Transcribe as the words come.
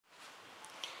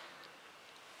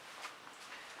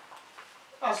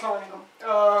अस्सलाम वालेकुम।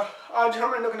 आज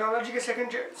हम एंडोक्रिनोलॉजी के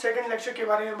सेकंड लेक्चर के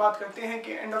बारे में बात करते हैं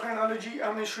कि एंडोक्रिनोलॉजी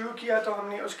हमने शुरू किया तो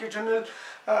हमने उसके जनरल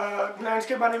ग्लैंड्स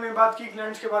के बारे में बात की।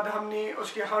 ग्लैंड्स के बाद हमने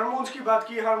उसके हार्मोन्स की बात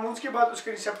की, हार्मोन्स के बाद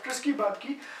उसके रिसेप्टर्स की बात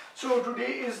की। So today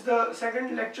is the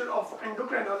second lecture of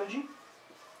endocrinology.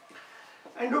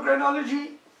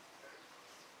 Endocrinology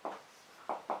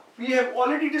we have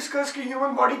already discuss कि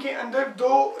ह्यूमन बॉडी के अंदर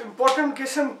दो इम्पोर्टेंट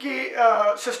किस्म के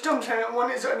सिस्टम्स हैं।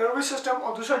 One is a nervous system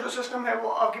और दूसरा जो सिस्टम है वो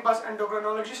आपके पास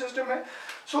एंडोक्रिनोलॉजी सिस्टम है।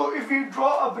 So if we draw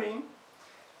a brain,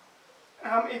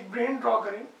 हम एक ब्रेन ड्रॉ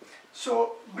करें।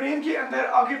 सो ब्रेन के अंदर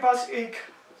आपके पास एक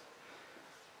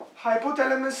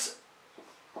हाइपोथैलेमस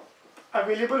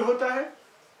अवेलेबल होता है।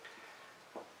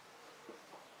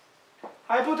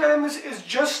 Hypothalamus is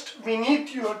just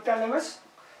beneath your thalamus.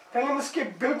 Thalamus के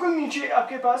बिल्कुल नीचे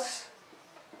आपके पास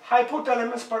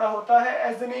हाइपोथैलेमस पड़ा होता है।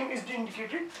 As the name is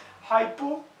indicated,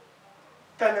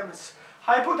 hypothalamus.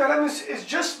 Hypothalamus is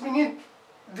just beneath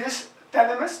this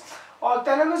thalamus. और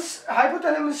थैलेमस,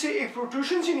 हाइपोथैलेमस से एक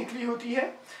प्रोट्रूशन सी निकली होती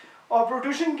है और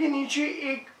प्रोट्रूशन के नीचे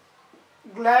एक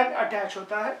ग्लैंड अटैच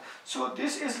होता है। So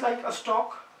this is like a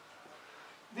stock.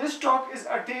 This stock is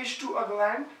attached to a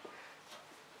gland.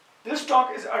 This stalk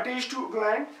is attached to a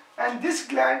gland, and this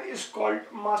gland is called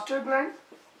master gland,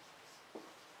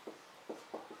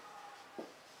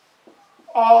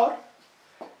 or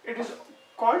it is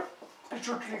called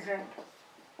pituitary gland.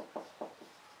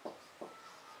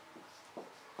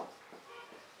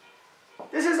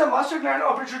 This is the master gland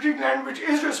or pituitary gland which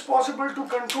is responsible to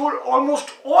control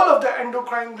almost all of the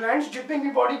endocrine glands. जितने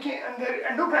भी body के अंदर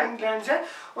endocrine glands हैं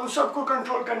उन सबको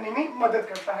control करने में मदद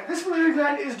करता है। This pituitary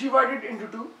gland is divided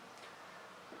into two.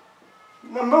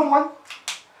 Number one,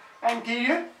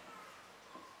 anterior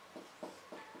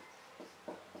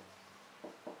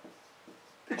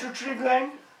pituitary gland,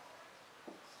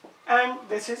 and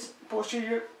this is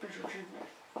posterior pituitary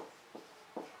gland.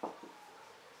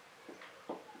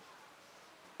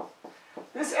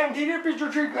 This anterior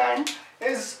pituitary gland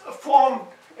is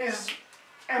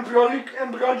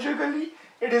embryologically,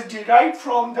 it is derived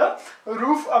from the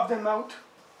roof of the mouth.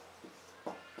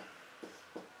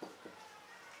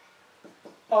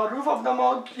 और roof of the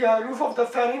mouth या roof of the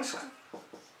pharynx,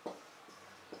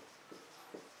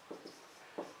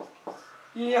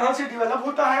 ये यहाँ से develop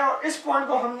होता है और इस point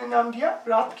को हमने नाम दिया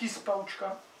रातकिस पाउच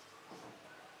का।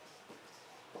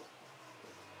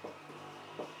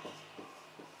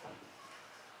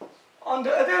 On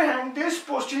the other hand, this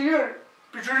posterior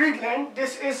pituitary gland,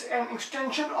 this is an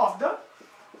extension of the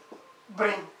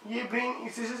brain. ये brain,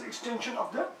 this is extension of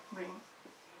the brain.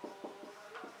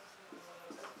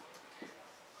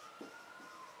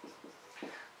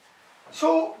 So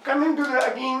coming to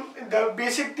the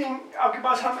basic thing, आपके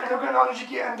पास हम एंडोक्रिनोलॉजी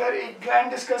के अंदर एक ग्लैंड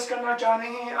डिस्कस करना चाह रहे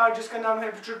हैं और जिसका नाम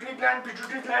है pituitary gland.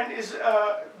 Pituitary gland is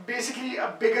basically a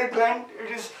bigger gland.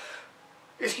 It is,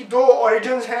 इसकी दो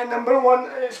ओरिजिन्स हैं। नंबर वन,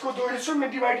 इसको दो हिस्सों में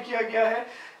डिवाइड किया गया है,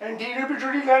 एंटीरियर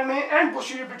पिट्यूटरी ग्लैंड में एंड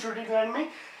पोस्टीरियर पिट्यूटरी ग्लैंड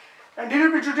में।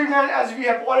 Anterior pituitary gland, as we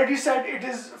have already said, it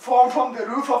is formed from the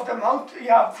roof of the mouth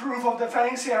या roof of the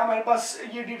pharynx से हमारे पास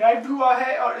ये derived हुआ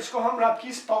है और इसको हम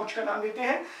रातकिस पाउच का नाम देते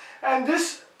हैं। And this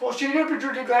posterior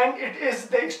pituitary gland, it is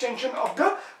the extension of the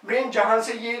brain, जहाँ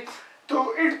से ये, तो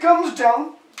it comes down.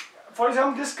 For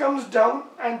example, this comes down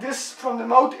and this from the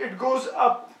mouth it goes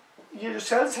up. ये जो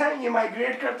cells हैं ये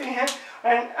migrate करते हैं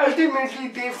and ultimately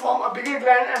they form a bigger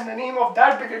gland, and the name of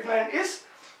that bigger gland is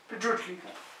pituitary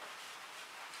gland.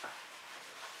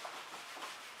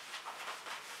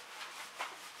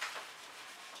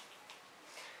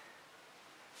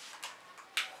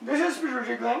 This is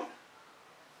pituitary gland.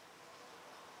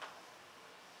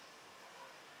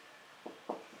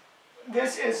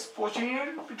 This is posterior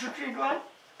pituitary gland,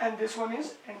 and this one is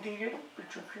anterior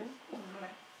pituitary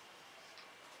gland.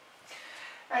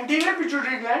 Anterior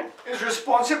pituitary gland is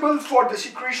responsible for the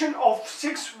secretion of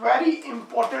 6 very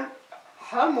important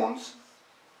hormones.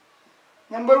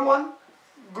 Number one,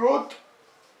 growth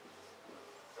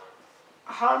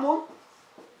hormone.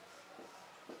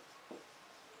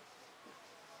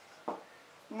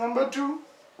 Number two,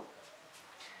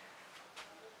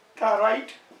 thyroid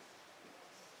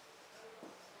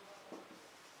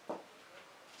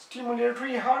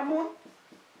stimulatory hormone.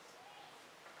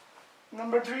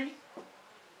 Number three,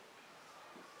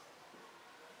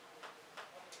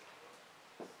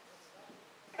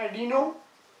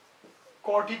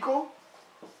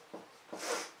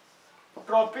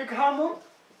 adrenocorticotropic hormone.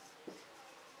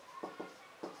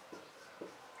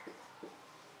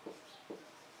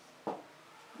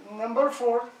 Number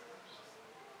four,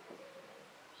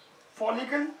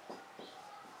 follicle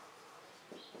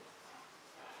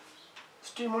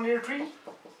stimulatory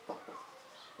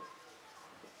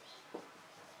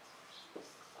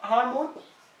hormone.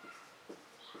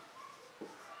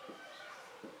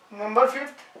 Number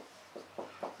 5th,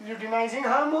 luteinizing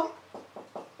hormone.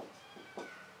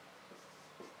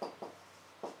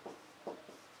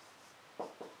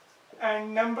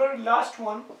 And last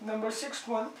one, number 6th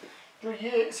one, जो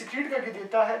ये secrete करके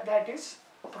देता है, that is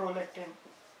prolactin.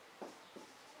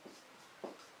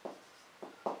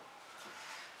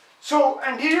 So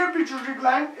anterior pituitary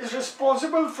gland is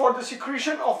responsible for the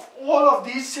secretion of all of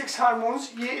these 6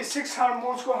 hormones. ये 6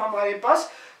 hormones को हमारे पास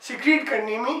secrete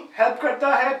करने में help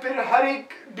करता है. फिर हर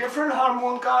एक different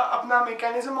hormone का अपना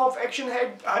mechanism of action है,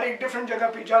 हर एक different जगह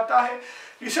पे जाता है,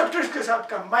 receptors के साथ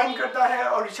combine करता है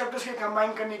और receptors के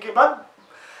combine करने के बाद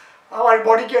हमारी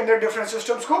body के अंदर different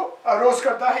systems को arouse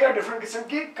करता है या different किस्म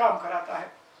के काम कराता है.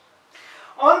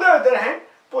 On the other hand,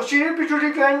 posterior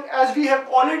pituitary gland, as we have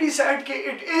already said,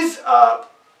 it is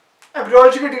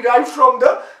embryologically derived from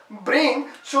the brain,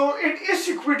 so it is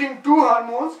secreting 2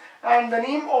 hormones, and the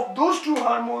name of those 2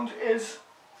 hormones is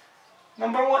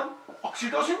number 1,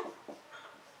 oxytocin,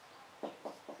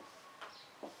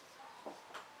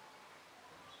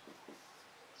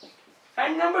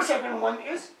 and number 2nd one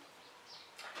is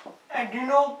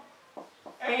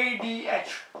ADH,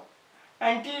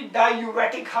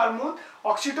 anti-diuretic hormone.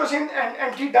 Oxytocin and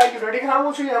anti diuretic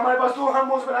hormone. ये हमारे पास 2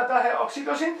 hormones बनाता है,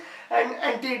 oxytocin and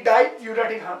anti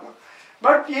diuretic hormone.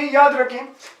 But ये याद रखें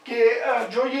कि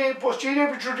जो ये पोस्टीरियर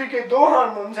पिट्यूटरी के 2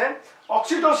 हार्मोन्स हैं,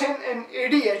 oxytocin and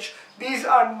ADH, these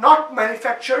are not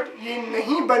manufactured. ये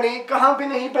नहीं बने. कहाँ पे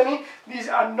नहीं बने? These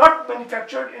are not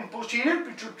manufactured in posterior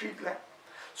pituitary gland.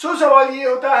 सो सवाल ये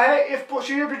होता है, if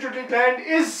posterior pituitary gland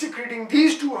is secreting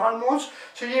these 2 hormones,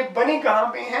 सो ये बने कहाँ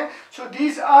पे हैं? So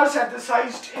these are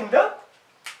synthesized in the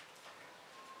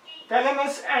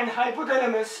thalamus and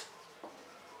hypothalamus.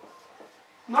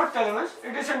 Not thalamus,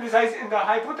 it is synthesized in the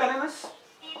hypothalamus,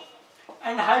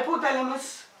 and hypothalamus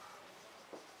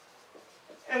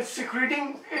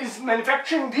is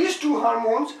manufacturing these 2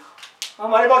 hormones.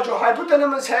 हमारे पास जो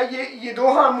hypothalamus है, ये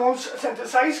 2 hormones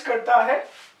synthesize करता है.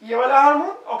 ये वाला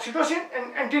hormone oxytocin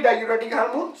and anti-diuretic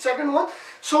hormone, second one.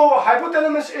 So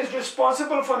hypothalamus is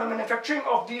responsible for the manufacturing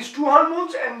of these 2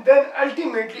 hormones, and then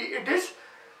ultimately it is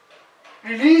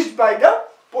released by the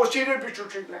posterior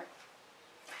pituitary gland.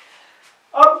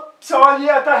 अब सवाल ये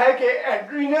आता है कि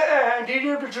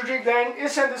anterior pituitary gland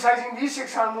is synthesizing these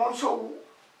 6 hormones. So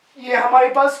ये हमारे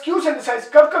पास क्यों synthesize,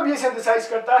 कब ये synthesize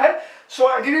करता है? So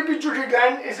anterior pituitary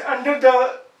gland is under the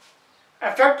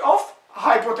effect of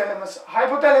hypothalamus.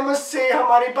 hypothalamus से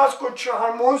हमारे पास कुछ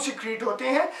हार्मोन्स सिक्रीट होते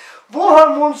हैं. वो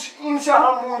हार्मोन्स इन से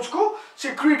हार्मोन्स को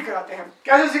सिक्रीट कराते हैं.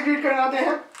 कैसे सिक्रीट कराते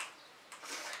हैं?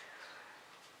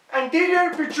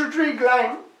 एंटीरियर पिट्यूटरी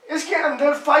ग्लैंड, इसके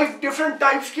अंदर 5 डिफरेंट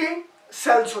टाइप्स के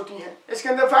सेल्स होती हैं. इसके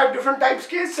अंदर 5 डिफरेंट टाइप्स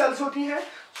के सेल्स होती हैं.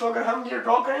 सो अगर हम ये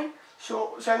ड्रॉ करें,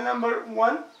 सो cell number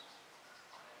 1,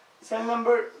 cell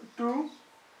number 2,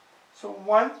 so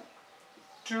 1,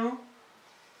 2,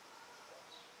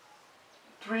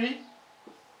 3,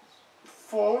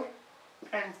 4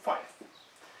 and 5.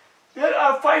 There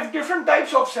are 5 different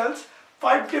types of cells.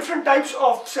 5 different types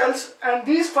of cells, and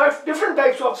these 5 different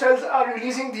types of cells are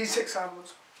releasing these 6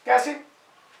 hormones. कैसे?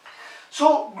 So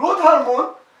growth hormone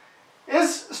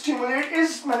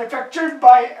is manufactured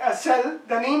by a cell.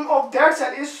 The name of that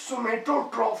cell is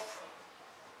somatotroph.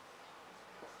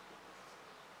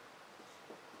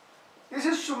 This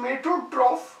is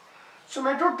somatotroph.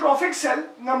 Somatotrophic cell,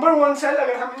 number 1 cell.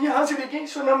 अगर हम यहाँ से देखें,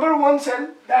 so number 1 cell,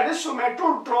 that is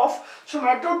somatotroph.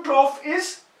 Somatotroph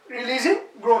is releasing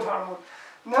growth hormone.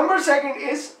 Number 2nd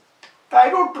is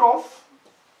thyrotroph.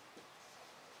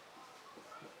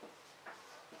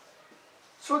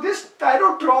 So this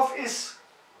thyrotroph is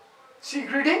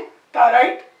secreting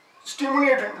thyroid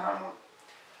stimulating hormone.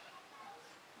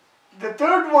 The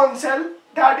 3rd one cell,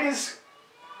 that is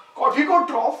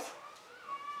corticotroph.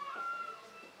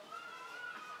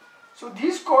 So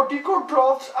these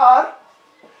corticotrophs are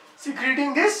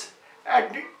secreting this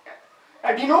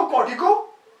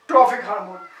adenocorticotrophic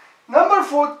hormone. Number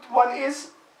 4th one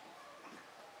is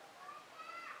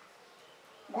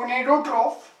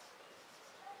gonadotroph.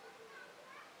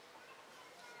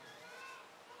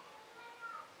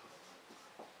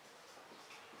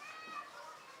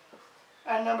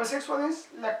 And number 6th one is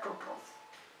lectrotroph.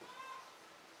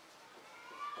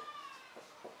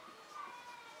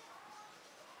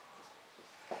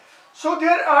 So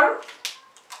there are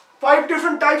 5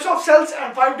 different types of cells,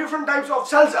 and 5 different types of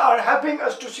cells are helping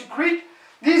us to secrete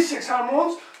these 6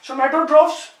 hormones.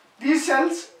 Somatotrophs, these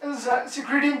cells is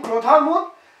secreting growth hormone.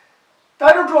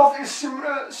 Thyrotroph is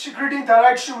secreting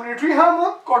thyroid stimulatory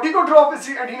hormone. Corticotroph is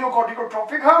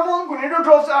adenocorticotrophic hormone.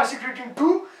 Gonadotrophs are secreting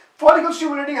 2. follicle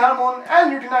stimulating hormone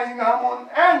and luteinizing hormone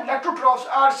and lactotrophs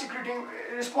are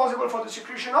responsible for the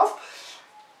secretion of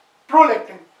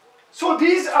prolactin. So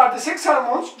these are the 6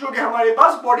 hormones जो कि हमारे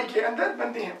पास body के अंदर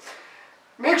बनते हैं.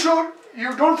 Make sure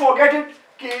you don't forget it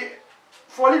कि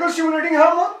follicle stimulating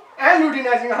hormone and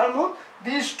luteinizing hormone,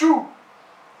 these two,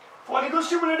 follicle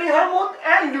stimulating hormone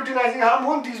and luteinizing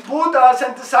hormone, these both are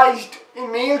synthesized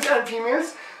in males and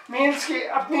females. Mails के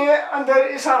अपने अंदर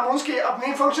इस हार्मोन्स के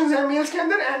अपने फंक्शंस हैं mails के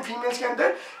अंदर एंड फीमेल्स के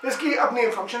अंदर इसके अपने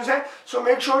फंक्शंस हैं. सो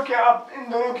मेक श्योर कि आप इन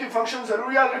दोनों की फंक्शन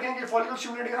जरूर याद रखें कि follicle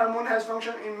stimulating hormone has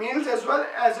function in males as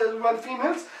well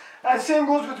females and same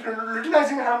goes with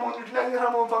luteinizing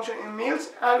hormone function in males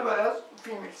as well as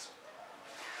females.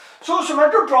 So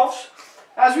somatotrophs,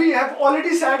 as we have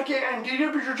already said कि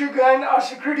anterior pituitary gland are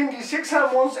secreting these 6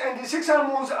 hormones and these 6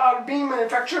 hormones are being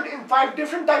manufactured in 5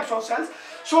 different types of cells.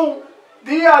 So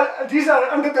these are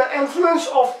under the influence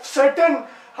of certain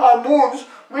hormones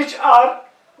which are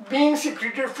being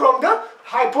secreted from the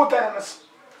hypothalamus.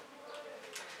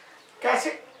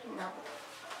 कैसे?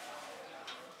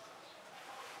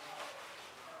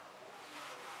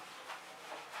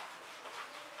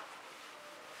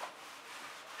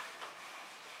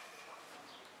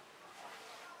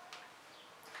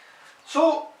 So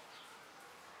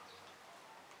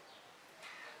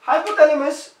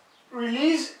hypothalamus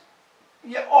release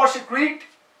or secrete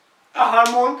a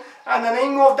hormone and the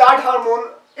name of that hormone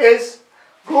is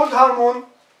growth hormone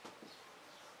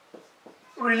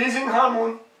releasing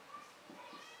hormone,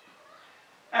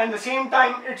 and the same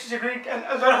time it secretes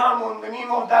another hormone. The name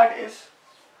of that is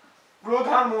growth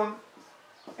hormone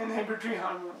inhibitory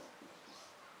hormone.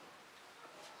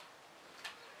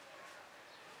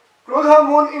 Growth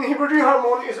hormone inhibitory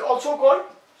hormone is also called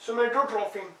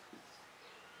somatotrophin.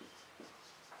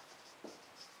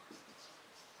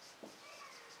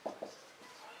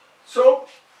 So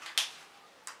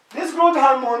this growth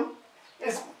hormone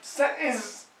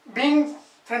is being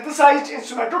synthesized in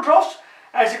somatotrophs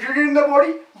and secreted in the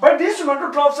body, but these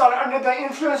somatotrophs are under the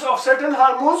influence of certain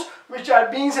hormones which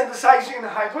are being synthesized in the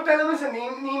hypothalamus. The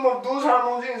name of those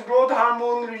hormones is growth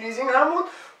hormone releasing hormone,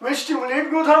 which stimulate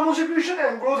growth hormone secretion,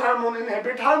 and growth hormone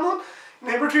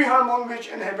inhibitory hormone which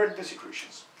inhibit the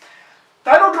secretions.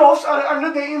 Thyrotrophs are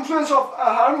under the influence of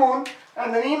a hormone,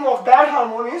 and the name of that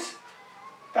hormone is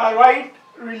thyroid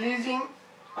releasing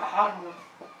hormone.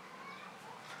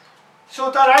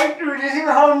 So thyroid releasing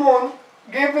hormone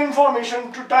gave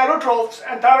information to thyrotrophs,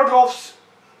 and thyrotrophs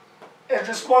is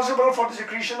responsible for the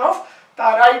secretion of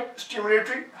thyroid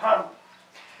stimulatory hormone.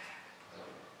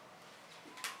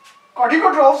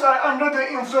 Corticotrophs are under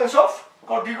the influence of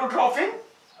corticotrophin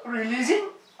releasing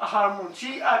a hormone.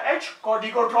 CRH,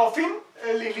 corticotrophin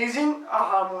releasing a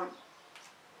hormone.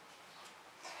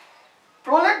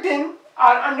 Prolactin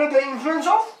are under the influence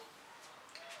of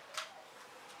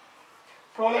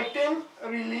prolactin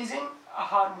releasing a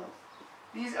hormone.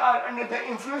 These are under the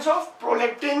influence of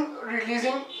prolactin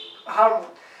releasing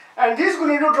hormone, and these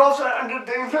gonadotrophs are under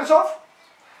the influence of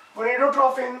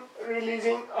gonadotrophin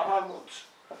releasing hormones.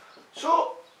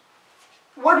 So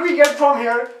what we get from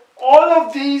here, all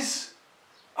of these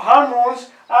hormones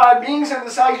are being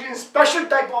synthesized in special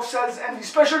type of cells, and the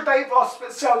special type of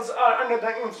cells are under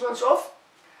the influence of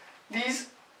these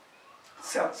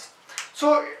cells.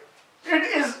 So it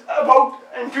is about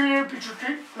anterior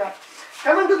pituitary gland.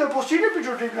 Coming to the posterior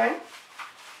pituitary gland,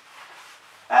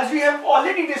 as we have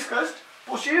already discussed,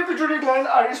 posterior pituitary gland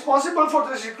are responsible for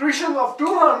the secretion of 2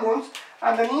 hormones,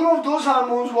 and the name of those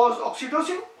hormones was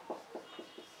oxytocin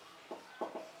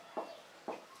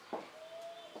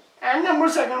and number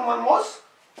second one was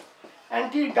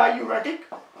antidiuretic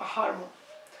hormone.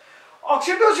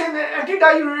 Oxytocin and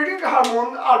antidiuretic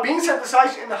hormone are being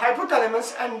synthesized in the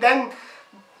hypothalamus, and then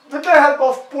with the help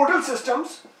of portal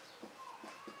systems,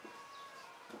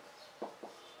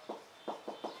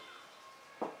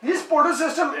 this portal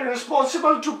system is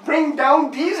responsible to bring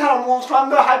down these hormones from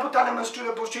the hypothalamus to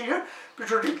the posterior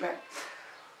pituitary gland.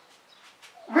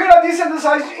 Where are these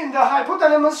synthesized? In the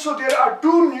hypothalamus. So there are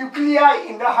 2 nuclei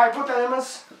in the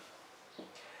hypothalamus.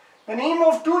 The name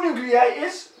of 2 nuclei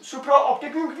is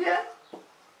supraoptic nuclei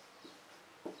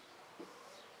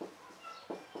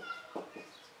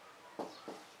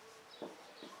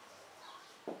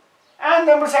and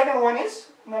number second one is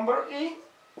number A,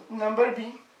 number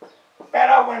B,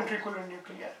 paraventricular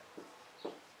nuclei.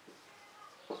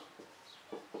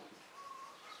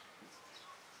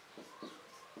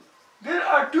 There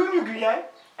are 2 nuclei,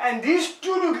 and these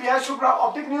 2 nuclei,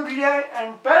 supraoptic nuclei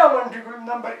and paraventricular,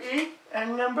 number A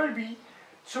and number B,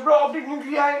 supraoptic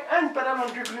nuclei and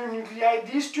paraventricular nuclei,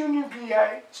 these 2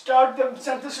 nuclei start the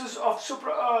synthesis of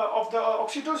the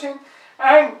oxytocin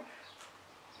and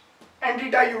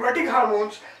antidiuretic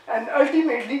hormones, and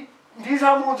ultimately these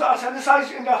hormones are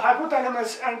synthesized in the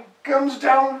hypothalamus and comes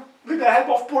down with the help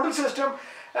of portal system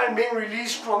and being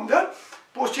released from the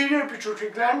posterior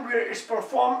pituitary gland, where it's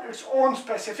performed its own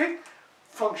specific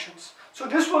functions. So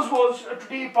this was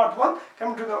today part 1.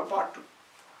 Coming to the part 2.